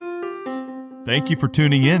Thank you for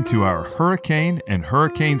tuning in to our Hurricane and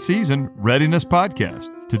Hurricane Season Readiness Podcast.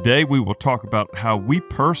 Today, we will talk about how we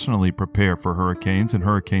personally prepare for hurricanes and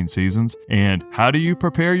hurricane seasons, and how do you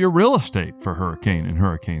prepare your real estate for hurricane and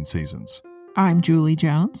hurricane seasons. I'm Julie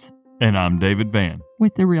Jones. And I'm David Vann.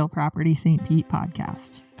 With the Real Property St. Pete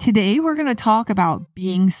podcast. Today, we're going to talk about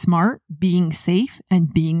being smart, being safe,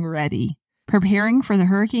 and being ready. Preparing for the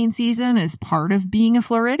hurricane season is part of being a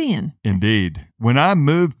Floridian. Indeed. When I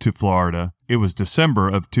moved to Florida, it was December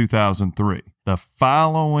of 2003. The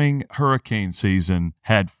following hurricane season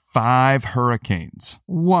had 5 hurricanes.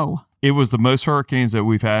 Whoa. It was the most hurricanes that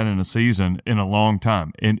we've had in a season in a long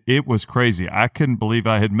time. And it was crazy. I couldn't believe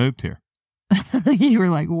I had moved here. You were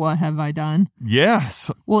like, what have I done?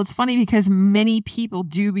 Yes. Well, it's funny because many people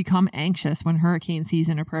do become anxious when hurricane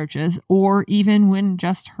season approaches, or even when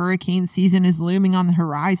just hurricane season is looming on the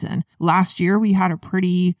horizon. Last year, we had a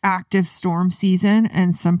pretty active storm season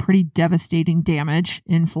and some pretty devastating damage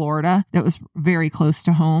in Florida that was very close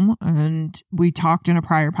to home. And we talked in a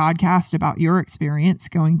prior podcast about your experience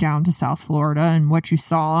going down to South Florida and what you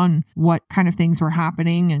saw and what kind of things were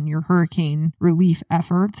happening and your hurricane relief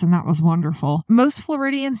efforts. And that was wonderful. Most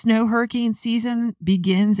Floridians know hurricane season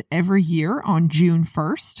begins every year on June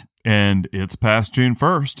 1st. And it's past June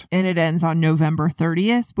 1st. And it ends on November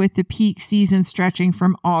 30th, with the peak season stretching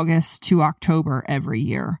from August to October every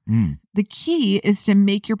year. The key is to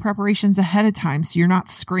make your preparations ahead of time so you're not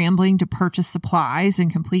scrambling to purchase supplies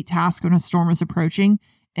and complete tasks when a storm is approaching.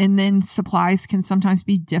 And then supplies can sometimes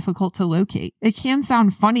be difficult to locate. It can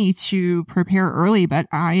sound funny to prepare early, but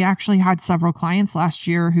I actually had several clients last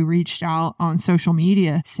year who reached out on social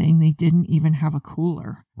media saying they didn't even have a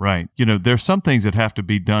cooler. Right. You know, there's some things that have to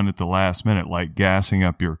be done at the last minute, like gassing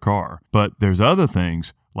up your car. But there's other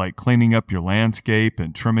things like cleaning up your landscape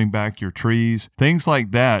and trimming back your trees, things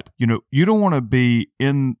like that. You know, you don't want to be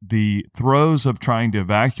in the throes of trying to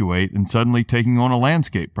evacuate and suddenly taking on a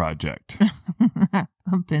landscape project.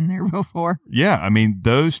 I've been there before. Yeah, I mean,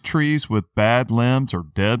 those trees with bad limbs or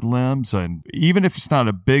dead limbs, and even if it's not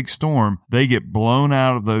a big storm, they get blown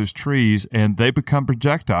out of those trees and they become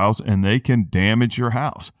projectiles and they can damage your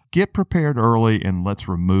house. Get prepared early and let's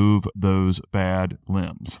remove those bad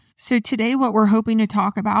limbs. So today what we're hoping to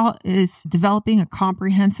talk about is developing a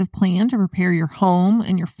comprehensive plan to prepare your home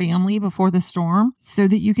and your family before the storm so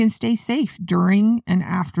that you can stay safe during and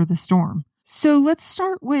after the storm. So let's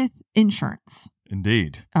start with insurance.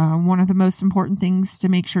 Indeed. One of the most important things to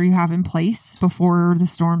make sure you have in place before the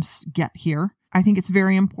storms get here. I think it's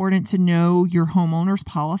very important to know your homeowner's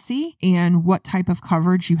policy and what type of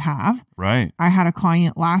coverage you have. Right. I had a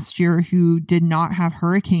client last year who did not have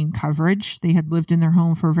hurricane coverage. They had lived in their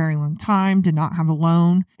home for a very long time, did not have a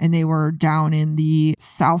loan, and they were down in the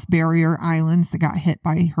South Barrier Islands that got hit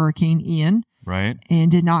by Hurricane Ian. Right.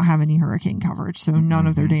 And did not have any hurricane coverage. So none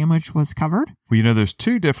of their damage was covered. Well, you know, there's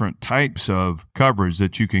 2 different types of coverage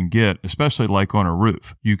that you can get, especially like on a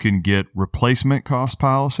roof. You can get replacement cost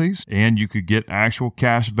policies and you could get actual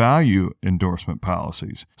cash value endorsement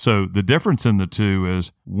policies. So the difference in the 2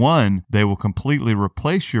 is, one, they will completely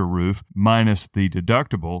replace your roof minus the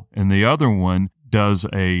deductible, and the other one does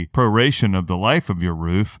a proration of the life of your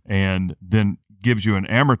roof and then gives you an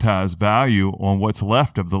amortized value on what's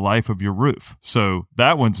left of the life of your roof. So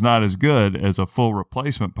that one's not as good as a full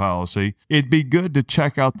replacement policy. It'd be good to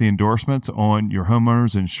check out the endorsements on your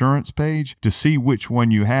homeowner's insurance page to see which one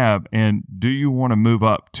you have and do you want to move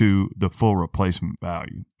up to the full replacement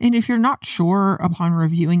value. And if you're not sure upon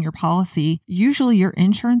reviewing your policy, usually your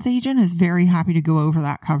insurance agent is very happy to go over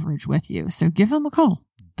that coverage with you. So give them a call.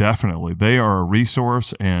 Definitely. They are a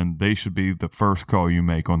resource and they should be the first call you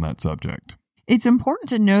make on that subject. It's important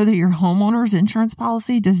to know that your homeowner's insurance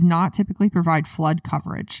policy does not typically provide flood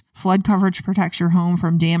coverage. Flood coverage protects your home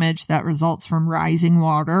from damage that results from rising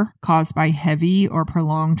water caused by heavy or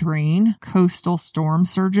prolonged rain, coastal storm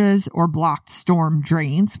surges, or blocked storm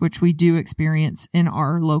drains, which we do experience in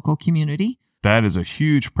our local community. That is a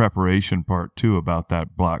huge preparation part, too, about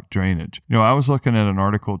that block drainage. You know, I was looking at an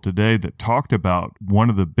article today that talked about one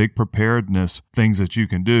of the big preparedness things that you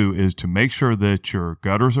can do is to make sure that your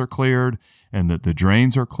gutters are cleared and that the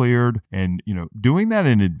drains are cleared. And, you know, doing that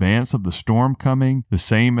in advance of the storm coming, the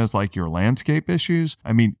same as like your landscape issues.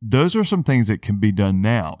 I mean, those are some things that can be done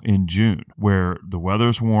now in June where the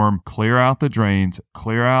weather's warm, clear out the drains,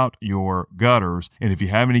 clear out your gutters. And if you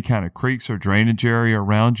have any kind of creeks or drainage area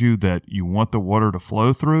around you that you want the water to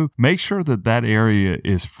flow through, make sure that that area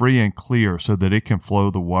is free and clear so that it can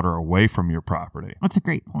flow the water away from your property. That's a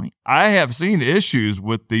great point. I have seen issues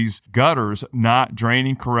with these gutters not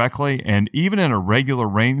draining correctly and even in a regular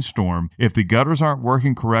rainstorm, if the gutters aren't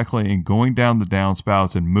working correctly and going down the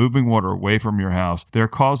downspouts and moving water away from your house, they're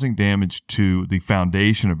causing damage to the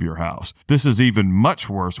foundation of your house. This is even much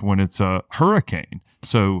worse when it's a hurricane.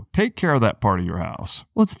 So take care of that part of your house.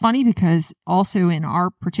 Well, it's funny because also in our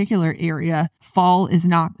particular area, fall is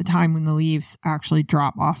not the time when the leaves actually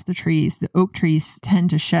drop off the trees. The oak trees tend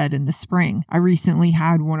to shed in the spring. I recently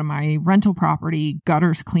had one of my rental property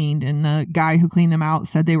gutters cleaned, and the guy who cleaned them out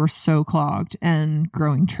said they were so clogged and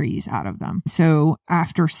growing trees out of them. So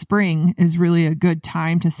after spring is really a good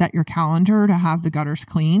time to set your calendar to have the gutters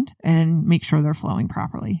cleaned and make sure they're flowing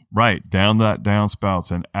properly. Right, down that downspouts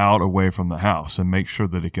and out away from the house, and make sure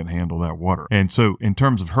that it can handle that water. And so in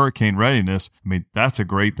terms of hurricane readiness, I mean, that's a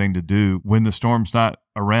great thing to do when the storm's not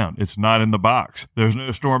around. It's not in the box. There's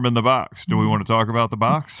no storm in the box. Do we want to talk about the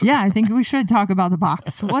box? Yeah, I think we should talk about the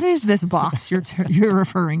box. What is this box you're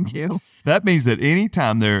referring to? That means that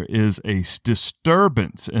anytime there is a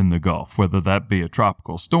disturbance in the Gulf, whether that be a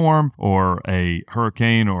tropical storm or a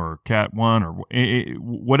hurricane or Cat 1 or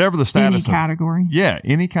whatever the status any category.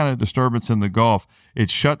 Any kind of disturbance in the Gulf, it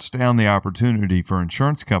shuts down the opportunity for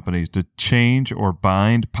insurance companies to change or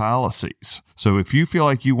bind policies. So if you feel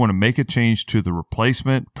like you want to make a change to the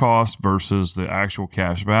replacement cost versus the actual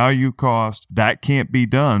cash value cost, that can't be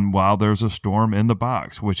done while there's a storm in the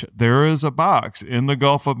box, which there is a box in the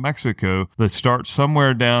Gulf of Mexico that starts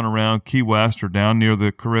somewhere down around Key West or down near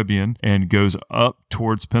the Caribbean and goes up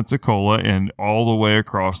towards Pensacola and all the way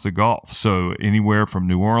across the Gulf. So anywhere from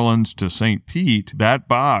New Orleans to St. Pete, that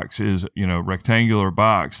box is, rectangular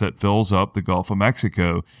box that fills up the Gulf of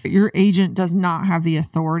Mexico. Your agent does not have the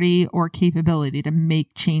authority or capability to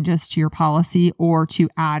make changes to your policy or to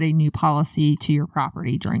add a new policy to your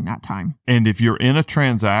property during that time. And if you're in a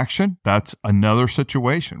transaction, that's another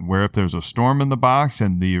situation where if there's a storm in the box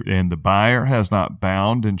and the buyer has not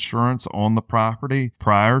bound insurance on the property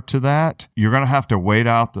prior to that, you're going to have to wait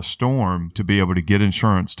out the storm to be able to get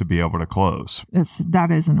insurance to be able to close. That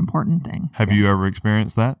is an important thing. Have you ever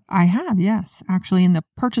experienced that? I have, yes. Actually, in the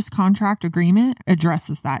purchase contract agreement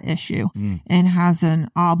addresses that issue and has an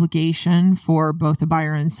obligation for both the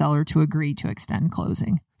buyer and seller to agree to extend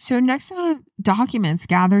closing. So next on documents,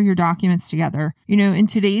 gather your documents together. In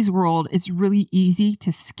today's world, it's really easy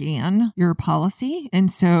to scan your policy.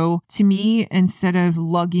 And so to me, instead of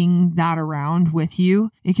lugging that around with you,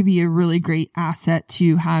 it could be a really great asset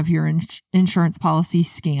to have your insurance policy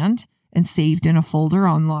scanned and saved in a folder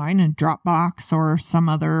online in Dropbox or some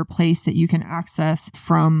other place that you can access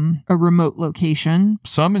from a remote location.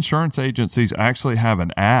 Some insurance agencies actually have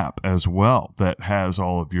an app as well that has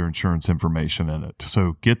all of your insurance information in it.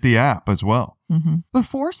 So get the app as well.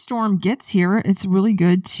 Before storm gets here, it's really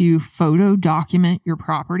good to photo document your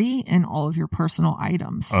property and all of your personal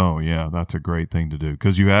items. Oh, yeah, that's a great thing to do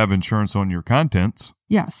because you have insurance on your contents.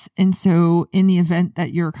 Yes. And so in the event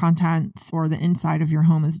that your contents or the inside of your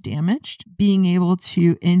home is damaged, being able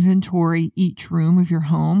to inventory each room of your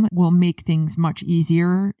home will make things much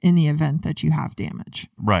easier in the event that you have damage.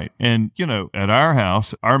 Right. And, at our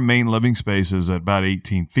house, our main living space is at about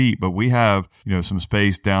 18 feet, but we have, some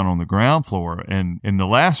space down on the ground floor. And in the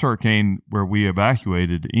last hurricane where we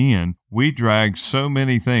evacuated Ian, we dragged so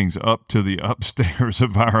many things up to the upstairs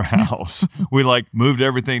of our house. We moved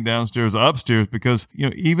everything downstairs, upstairs, because,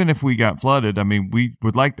 even if we got flooded, we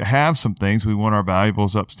would like to have some things. We want our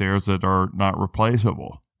valuables upstairs that are not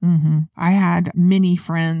replaceable. I had many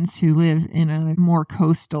friends who live in a more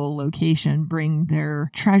coastal location bring their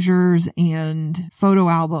treasures and photo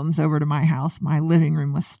albums over to my house. My living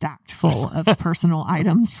room was stacked full of personal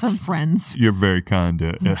items from friends. You're very kind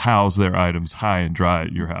to house their items high and dry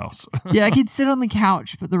at your house. Yeah, I could sit on the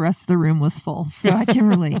couch, but the rest of the room was full, so I can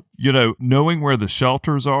relate. Knowing where the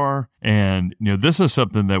shelters are, and, this is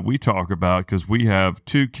something that we talk about because we have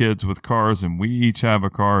 2 kids with cars and we each have a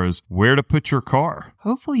car, is where to put your car.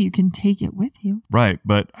 Hopefully you can take it with you. Right.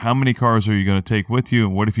 But how many cars are you going to take with you?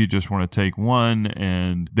 And what if you just want to take one?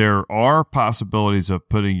 And there are possibilities of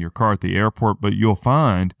putting your car at the airport, but you'll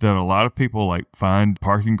find that a lot of people find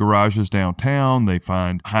parking garages downtown. They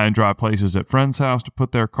find high and dry places at friends' house to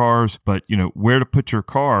put their cars. But, where to put your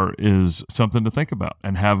car is something to think about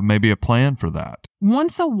and have maybe a plan for that.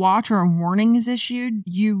 Once a watch or a warning is issued,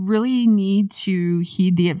 you really need to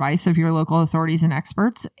heed the advice of your local authorities and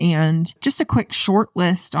experts. And just a quick short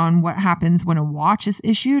list on what happens when a watch is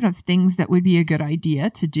issued of things that would be a good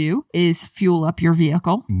idea to do is fuel up your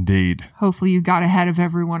vehicle. Indeed. Hopefully you got ahead of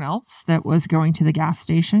everyone else that was going to the gas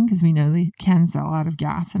station because we know they can sell out of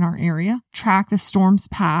gas in our area. Track the storm's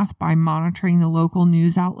path by monitoring the local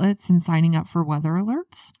news outlets and signing up for weather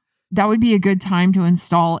alerts. That would be a good time to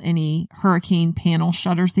install any hurricane panel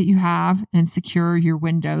shutters that you have and secure your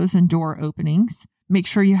windows and door openings. Make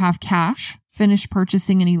sure you have cash. Finish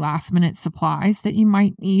purchasing any last-minute supplies that you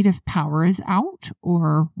might need if power is out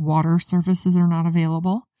or water services are not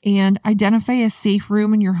available. And identify a safe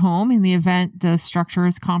room in your home in the event the structure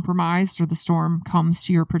is compromised or the storm comes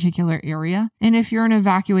to your particular area. And if you're in an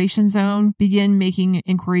evacuation zone, begin making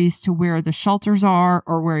inquiries to where the shelters are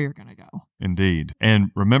or where you're going to go. Indeed. And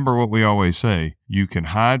remember what we always say, you can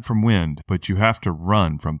hide from wind, but you have to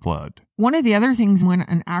run from flood. One of the other things when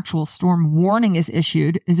an actual storm warning is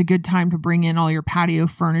issued is a good time to bring in all your patio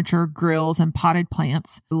furniture, grills, and potted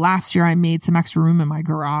plants. Last year, I made some extra room in my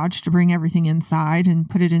garage to bring everything inside and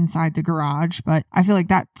put it inside the garage. But I feel like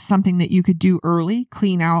that's something that you could do early.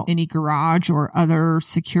 Clean out any garage or other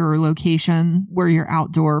secure location where your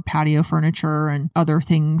outdoor patio furniture and other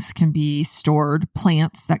things can be stored,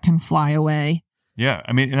 plants that can fly away. Yeah,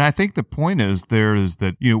 I mean, and I think the point is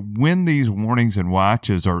that, when these warnings and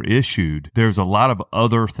watches are issued, there's a lot of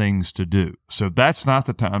other things to do. So that's not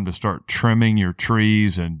the time to start trimming your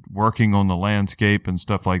trees and working on the landscape and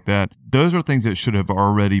stuff like that. Those are things that should have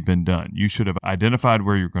already been done. You should have identified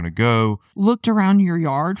where you're going to go. Looked around your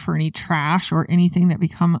yard for any trash or anything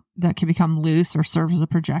that can become loose or serve as a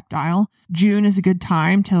projectile. June is a good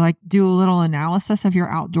time to do a little analysis of your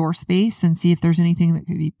outdoor space and see if there's anything that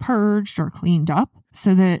could be purged or cleaned up,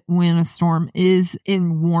 so that when a storm is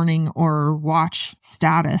in warning or watch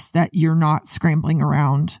status, that you're not scrambling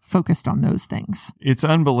around focused on those things. It's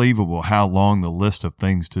unbelievable how long the list of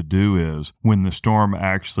things to do is when the storm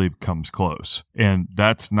actually comes close. And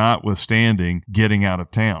that's notwithstanding getting out of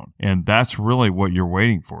town. And that's really what you're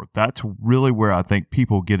waiting for. That's really where I think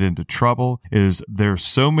people get into trouble, is there's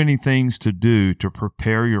so many things to do to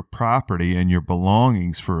prepare your property and your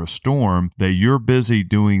belongings for a storm that you're busy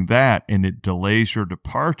doing that, and it delays your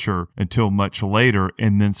departure until much later,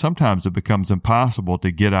 and then sometimes it becomes impossible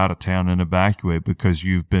to get out of town and evacuate because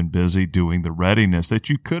you've been busy doing the readiness that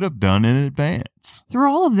you could have done in advance. Through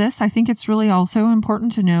all of this, I think it's really also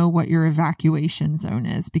important to know what your evacuation zone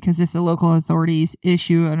is, because if the local authorities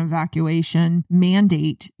issue an evacuation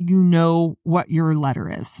mandate, you know what your letter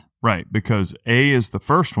is. Right, because A is the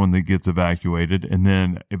first one that gets evacuated, and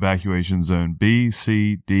then evacuation zone B,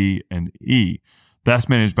 C, D, and E. That's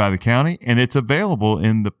managed by the county, and it's available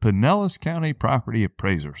in the Pinellas County Property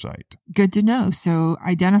Appraiser site. Good to know. So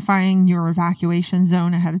identifying your evacuation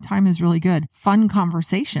zone ahead of time is really good. Fun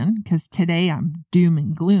conversation, because today I'm doom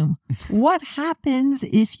and gloom. What happens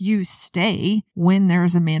if you stay when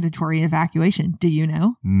there's a mandatory evacuation? Do you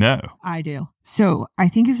know? No. I do. So I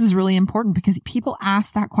think this is really important because people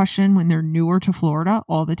ask that question when they're newer to Florida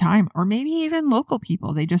all the time, or maybe even local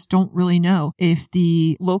people. They just don't really know. If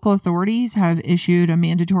the local authorities have issued a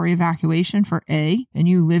mandatory evacuation for A and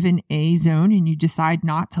you live in A zone and you decide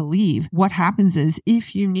not to leave, what happens is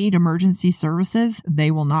if you need emergency services,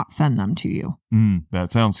 they will not send them to you.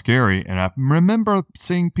 That sounds scary. And I remember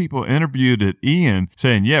seeing people interviewed at Ian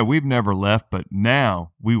saying, yeah, we've never left, but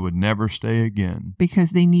now we would never stay again.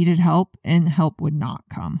 Because they needed help and help would not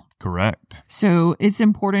come. Correct. So it's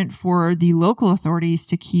important for the local authorities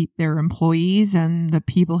to keep their employees and the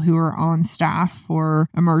people who are on staff for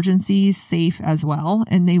emergencies safe as well.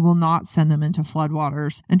 And they will not send them into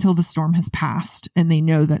floodwaters until the storm has passed and they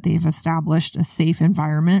know that they've established a safe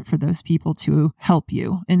environment for those people to help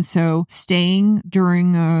you. And so staying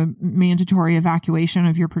during a mandatory evacuation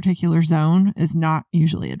of your particular zone is not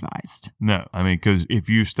usually advised. No, I mean, because if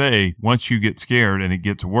you stay, once you get scared and it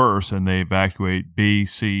gets worse and they evacuate B,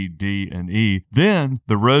 C, D, and E, then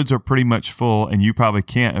the roads are pretty much full and you probably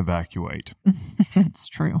can't evacuate. It's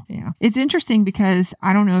true. Yeah. It's interesting because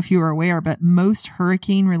I don't know if you are aware, but most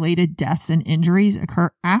hurricane-related deaths and injuries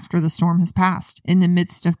occur after the storm has passed in the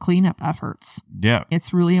midst of cleanup efforts. Yeah.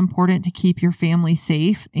 It's really important to keep your family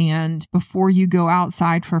safe, and before you go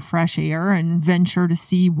outside for fresh air and venture to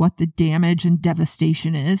see what the damage and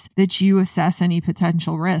devastation is, that you assess any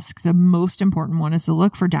potential risk. The most important one is to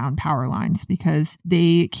look for down power lines because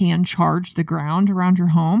they can charge the ground around your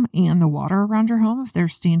home and the water around your home if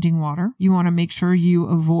there's standing water. You want to make sure you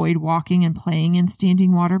avoid walking and playing in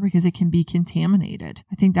standing water because it can be contaminated.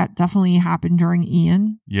 I think that definitely happened during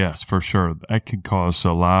Ian. Yes, for sure. That can cause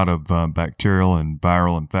a lot of bacterial and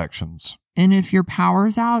viral infections. And if your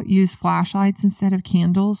power's out, use flashlights instead of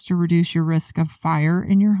candles to reduce your risk of fire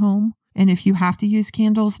in your home. And if you have to use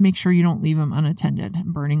candles, make sure you don't leave them unattended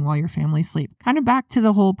and burning while your family sleep. Kind of back to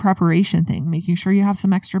the whole preparation thing, making sure you have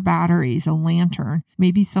some extra batteries, a lantern,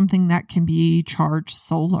 maybe something that can be charged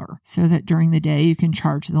solar so that during the day you can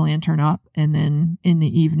charge the lantern up and then in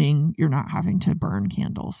the evening you're not having to burn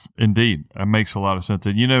candles. Indeed. That makes a lot of sense.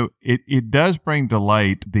 And, it does bring to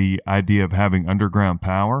light the idea of having underground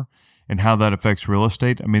power and how that affects real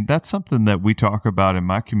estate. I mean, that's something that we talk about in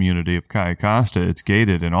my community of Cayo Costa. It's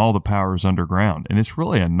gated and all the power is underground. And it's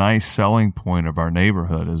really a nice selling point of our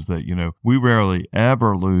neighborhood is that, we rarely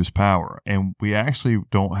ever lose power. And we actually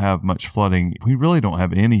don't have much flooding. We really don't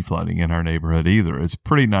have any flooding in our neighborhood either. It's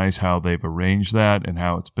pretty nice how they've arranged that and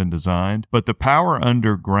how it's been designed. But the power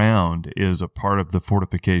underground is a part of the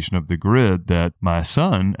fortification of the grid that my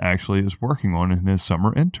son actually is working on in his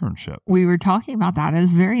summer internship. We were talking about that. It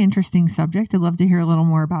was very interesting subject. I'd love to hear a little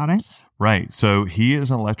more about it. Right. So he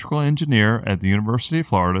is an electrical engineer at the University of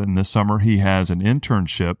Florida. And this summer he has an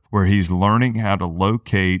internship where he's learning how to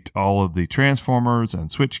locate all of the transformers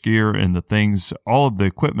and switchgear and the things, all of the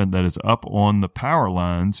equipment that is up on the power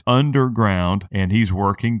lines underground. And he's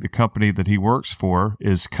working, the company that he works for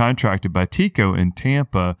is contracted by TECO in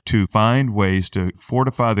Tampa to find ways to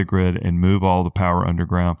fortify the grid and move all the power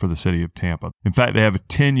underground for the city of Tampa. In fact, they have a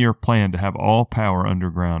 10-year plan to have all power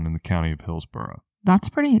underground in the county of Hillsborough. That's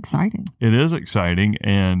pretty exciting. It is exciting,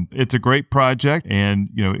 and it's a great project, and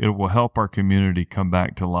it will help our community come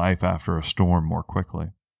back to life after a storm more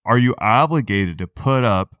quickly. Are you obligated to put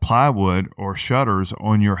up plywood or shutters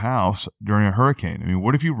on your house during a hurricane? I mean,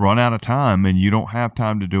 what if you run out of time and you don't have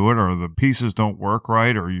time to do it, or the pieces don't work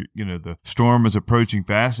right, or the storm is approaching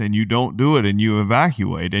fast and you don't do it and you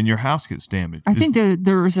evacuate and your house gets damaged? I think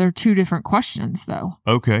those are two different questions, though.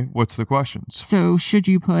 Okay, what's the questions? So should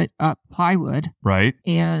you put up plywood? Right.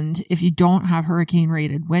 And if you don't have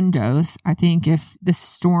hurricane-rated windows, I think if the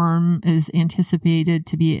storm is anticipated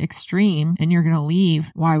to be extreme and you're going to leave,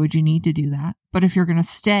 why would you need to do that? But if you're going to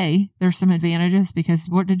stay, there's some advantages because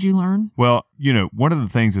what did you learn? Well, one of the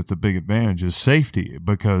things that's a big advantage is safety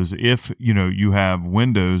because if, you have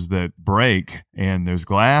windows that break and there's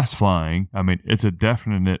glass flying, I mean, it's a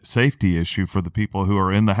definite safety issue for the people who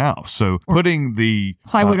are in the house. So putting the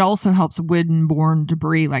plywood also helps wind-borne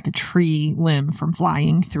debris like a tree limb from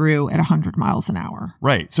flying through at 100 miles an hour.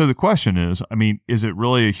 Right. So the question is, I mean, is it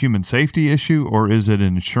really a human safety issue or is it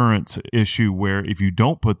an insurance issue where if you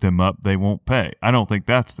don't put them up, they won't pay? I don't think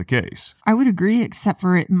that's the case. I would agree, except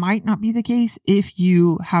for it might not be the case if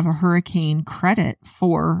you have a hurricane credit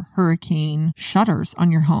for hurricane shutters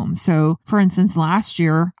on your home. So, for instance, last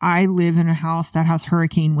year, I live in a house that has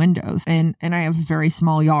hurricane windows, and I have a very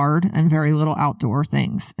small yard and very little outdoor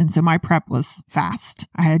things. And so my prep was fast.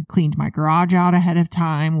 I had cleaned my garage out ahead of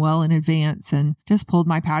time, well in advance, and just pulled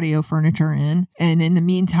my patio furniture in. And in the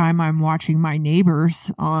meantime, I'm watching my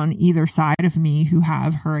neighbors on either side of me who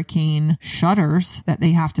have hurricane shutters that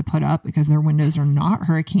they have to put up because their windows are not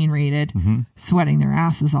hurricane rated, sweating their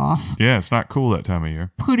asses off. Yeah, it's not cool that time of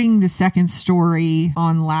year. Putting the second story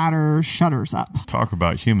on ladder shutters up. Talk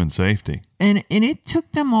about human safety. And it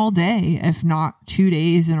took them all day, if not 2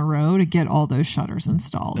 days in a row, to get all those shutters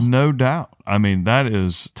installed. No doubt. I mean, that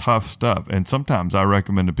is tough stuff. And sometimes I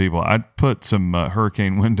recommend to people, I'd put some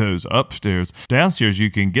hurricane windows upstairs. Downstairs you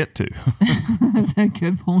can get to. That's a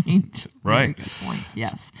good point. Right. Very good point.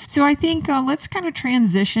 Yes. So I think let's kind of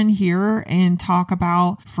transition here and talk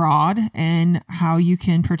about fraud and how you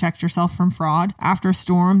can protect yourself from fraud. After a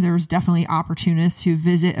storm, there's definitely opportunists who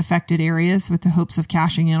visit affected areas with the hopes of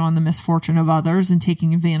cashing in on the misfortune of others and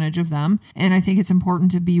taking advantage of them. And I think it's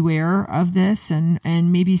important to be aware of this and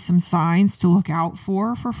maybe some signs to look out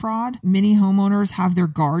for fraud. Many homeowners have their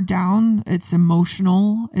guard down. It's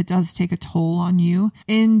emotional. It does take a toll on you.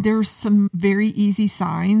 And there's some very easy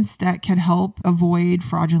signs that can help avoid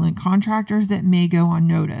fraudulent contractors that may go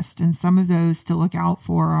unnoticed. And some of those to look out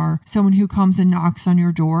for are someone who comes and knocks on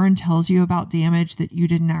your door and tells you about damage that you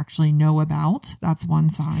didn't actually know about. That's one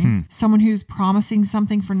sign. Someone who's promising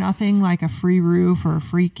something for nothing, like a free roof or a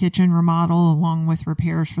free kitchen remodel along with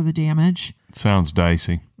repairs for the damage. Sounds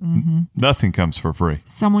dicey. Nothing comes for free.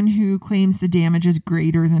 Someone who claims the damage is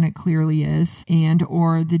greater than it clearly is, and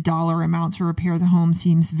or the dollar amount to repair the home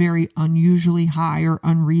seems very unusually high or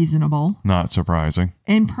unreasonable. Not surprising.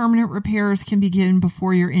 And permanent repairs can begin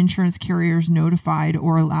before your insurance carrier is notified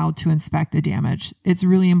or allowed to inspect the damage. It's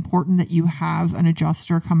really important that you have an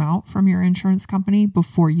adjuster come out from your insurance company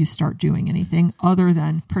before you start doing anything other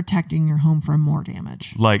than protecting your home from more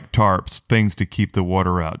damage. Like tarps, things to keep the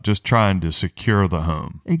water out, just trying to secure the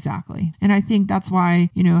home. Exactly. And I think that's why,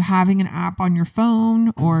 having an app on your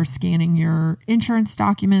phone or scanning your insurance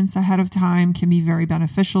documents ahead of time can be very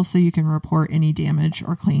beneficial so you can report any damage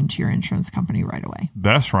or claim to your insurance company right away.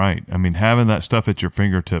 That's right. I mean, having that stuff at your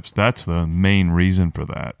fingertips, that's the main reason for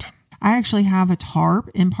that. I actually have a tarp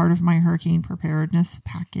in part of my hurricane preparedness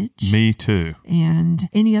package. Me too. And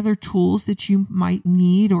any other tools that you might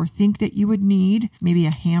need or think that you would need, maybe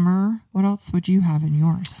a hammer. What else would you have in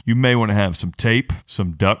yours? You may want to have some tape,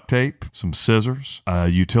 some duct tape, some scissors, a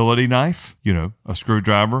utility knife, a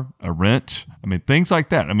screwdriver, a wrench. I mean, things like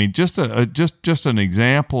that. I mean, just an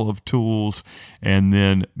example of tools, and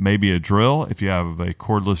then maybe a drill. If you have a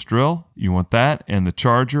cordless drill, you want that, and the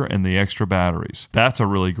charger and the extra batteries. That's a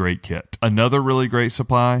really great kit. Another really great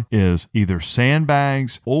supply is either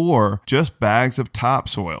sandbags or just bags of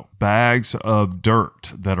topsoil, bags of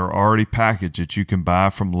dirt that are already packaged that you can buy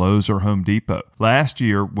from Lowe's or Home Depot. Last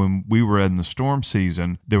year, when we were in the storm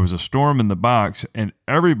season, there was a storm in the box, and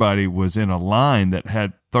everybody was in a line that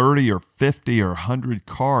had 30 or 50 or 100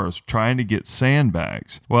 cars trying to get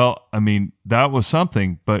sandbags. Well, I mean, that was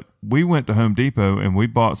something, but we went to Home Depot and we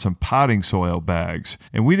bought some potting soil bags.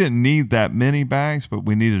 And we didn't need that many bags, but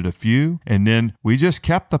we needed a few. And then we just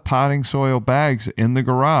kept the potting soil bags in the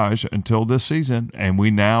garage until this season, and we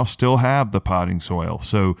now still have the potting soil.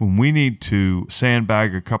 So when we need to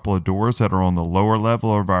sandbag a couple of doors that are on the lower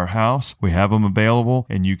level of our house, we have them available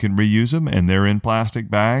and you can reuse them, and they're in plastic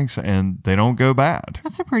bags and they don't go bad.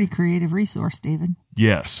 That's a pretty creative resource, David.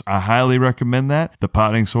 Yes, I highly recommend that. The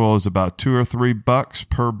potting soil is about $2 or $3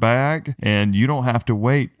 per bag, and you don't have to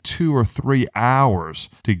wait 2 or 3 hours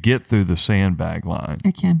to get through the sandbag line.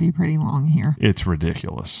 It can be pretty long here. It's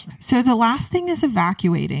ridiculous. So the last thing is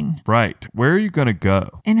evacuating. Right. Where are you going to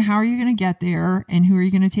go? And how are you going to get there? And who are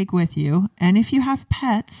you going to take with you? And if you have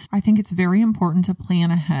pets, I think it's very important to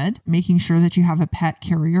plan ahead, making sure that you have a pet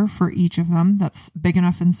carrier for each of them that's big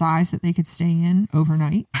enough in size that they could stay in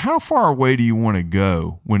overnight. How far away do you want to go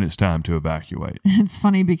when it's time to evacuate? It's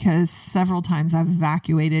funny because several times I've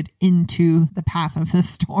evacuated into the path of the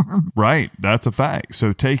storm. Right. That's a fact.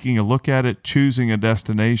 So taking a look at it, choosing a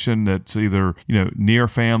destination that's either, near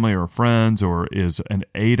family or friends, or is an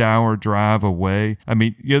 8-hour drive away. I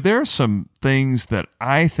mean, there are some things that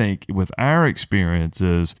I think with our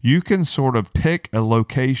experiences, you can sort of pick a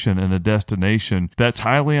location and a destination that's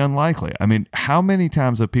highly unlikely. I mean, how many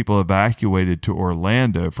times have people evacuated to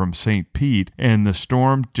Orlando from St. Pete and the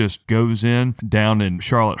storm just goes in down in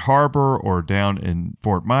Charlotte Harbor or down in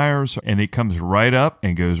Fort Myers, and it comes right up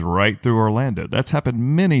and goes right through Orlando? That's happened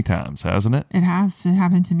many times, hasn't it? It has. It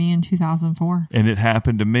happened to me in 2004. And it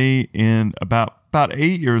happened to me in about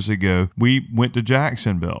 8 years ago. We went to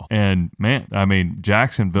Jacksonville, and man, I mean,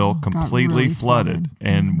 Jacksonville completely really flooded.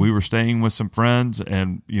 And we were staying with some friends,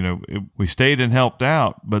 and we stayed and helped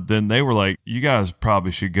out, but then they were like, you guys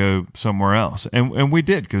probably should go somewhere else. And we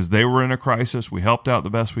did, because they were in a crisis. We helped out the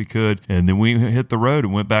best we could, and then we hit the road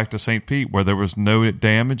and went back to St. Pete, where there was no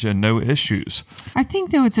damage and no issues. I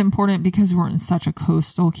think, though, it's important, because we're in such a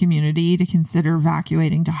coastal community, to consider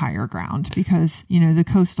evacuating to higher ground, because the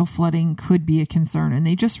coastal flooding could be a concern, and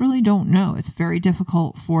they just really don't know. It's very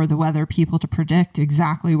difficult for the weather people to predict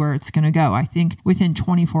exactly where it's going to go. I think within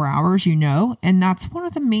 24 hours, and that's one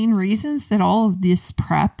of the main reasons that all of this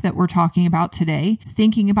prep that we're talking about today,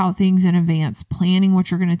 thinking about things in advance, planning what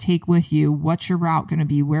you're going to take with you, what's your route going to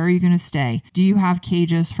be, where are you going to stay, do you have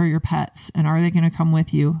cages for your pets, and are they going to come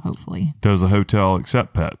with you, hopefully? Does the hotel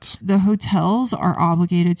accept pets? The hotels are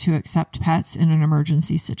obligated to accept pets in an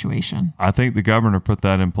emergency situation. I think the governor put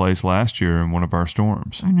that in place last year in one of our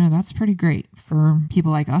storms. I know, that's pretty great for people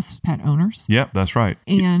like us, pet owners. Yep, that's right.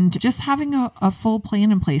 And just having a full plan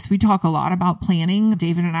in place. We talk a lot about planning.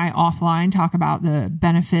 David and I offline talk about the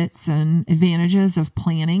benefits and advantages of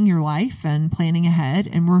planning your life and planning ahead.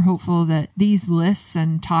 And we're hopeful that these lists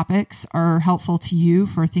and topics are helpful to you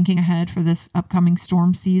for thinking ahead for this upcoming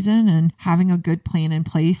storm season and having a good plan in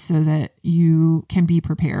place so that you can be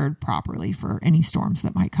prepared properly for any storms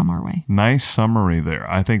that might come our way. Nice summary there.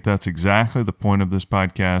 I think that's exactly the point of this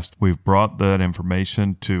podcast. We've brought that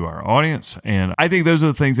information to our audience, and I think those are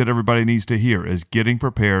the things that everybody needs to hear, is getting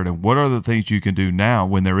prepared and what are the things you can do now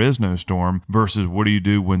when there is no storm versus what do you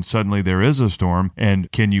do when suddenly there is a storm,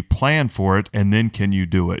 and can you plan for it, and then can you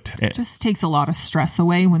do it? It just takes a lot of stress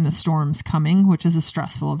away when the storm's coming, which is a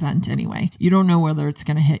stressful event anyway. You don't know whether it's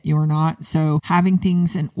going to hit you or not, so having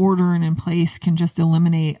things in order and in place can just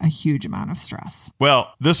eliminate a huge amount of stress.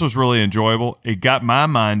 Well, this was really enjoyable. It got my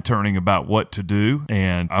mind turning about what to do,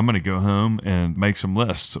 and I'm going to go home and make some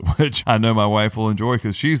lists, which I know my wife will enjoy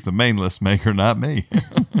because she's the main list maker, not me.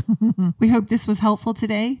 We hope this was helpful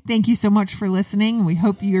today. Thank you so much for listening. We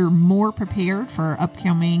hope you're more prepared for our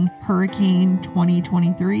upcoming Hurricane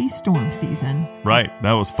 2023 storm season. Right.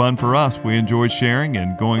 That was fun for us. We enjoyed sharing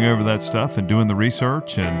and going over that stuff and doing the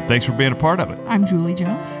research, and thanks for being a part of it. I'm Julie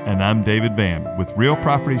Jones. And I'm David Bam with Real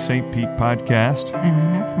Property St. Pete Podcast and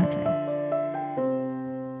RE/MAX Metro.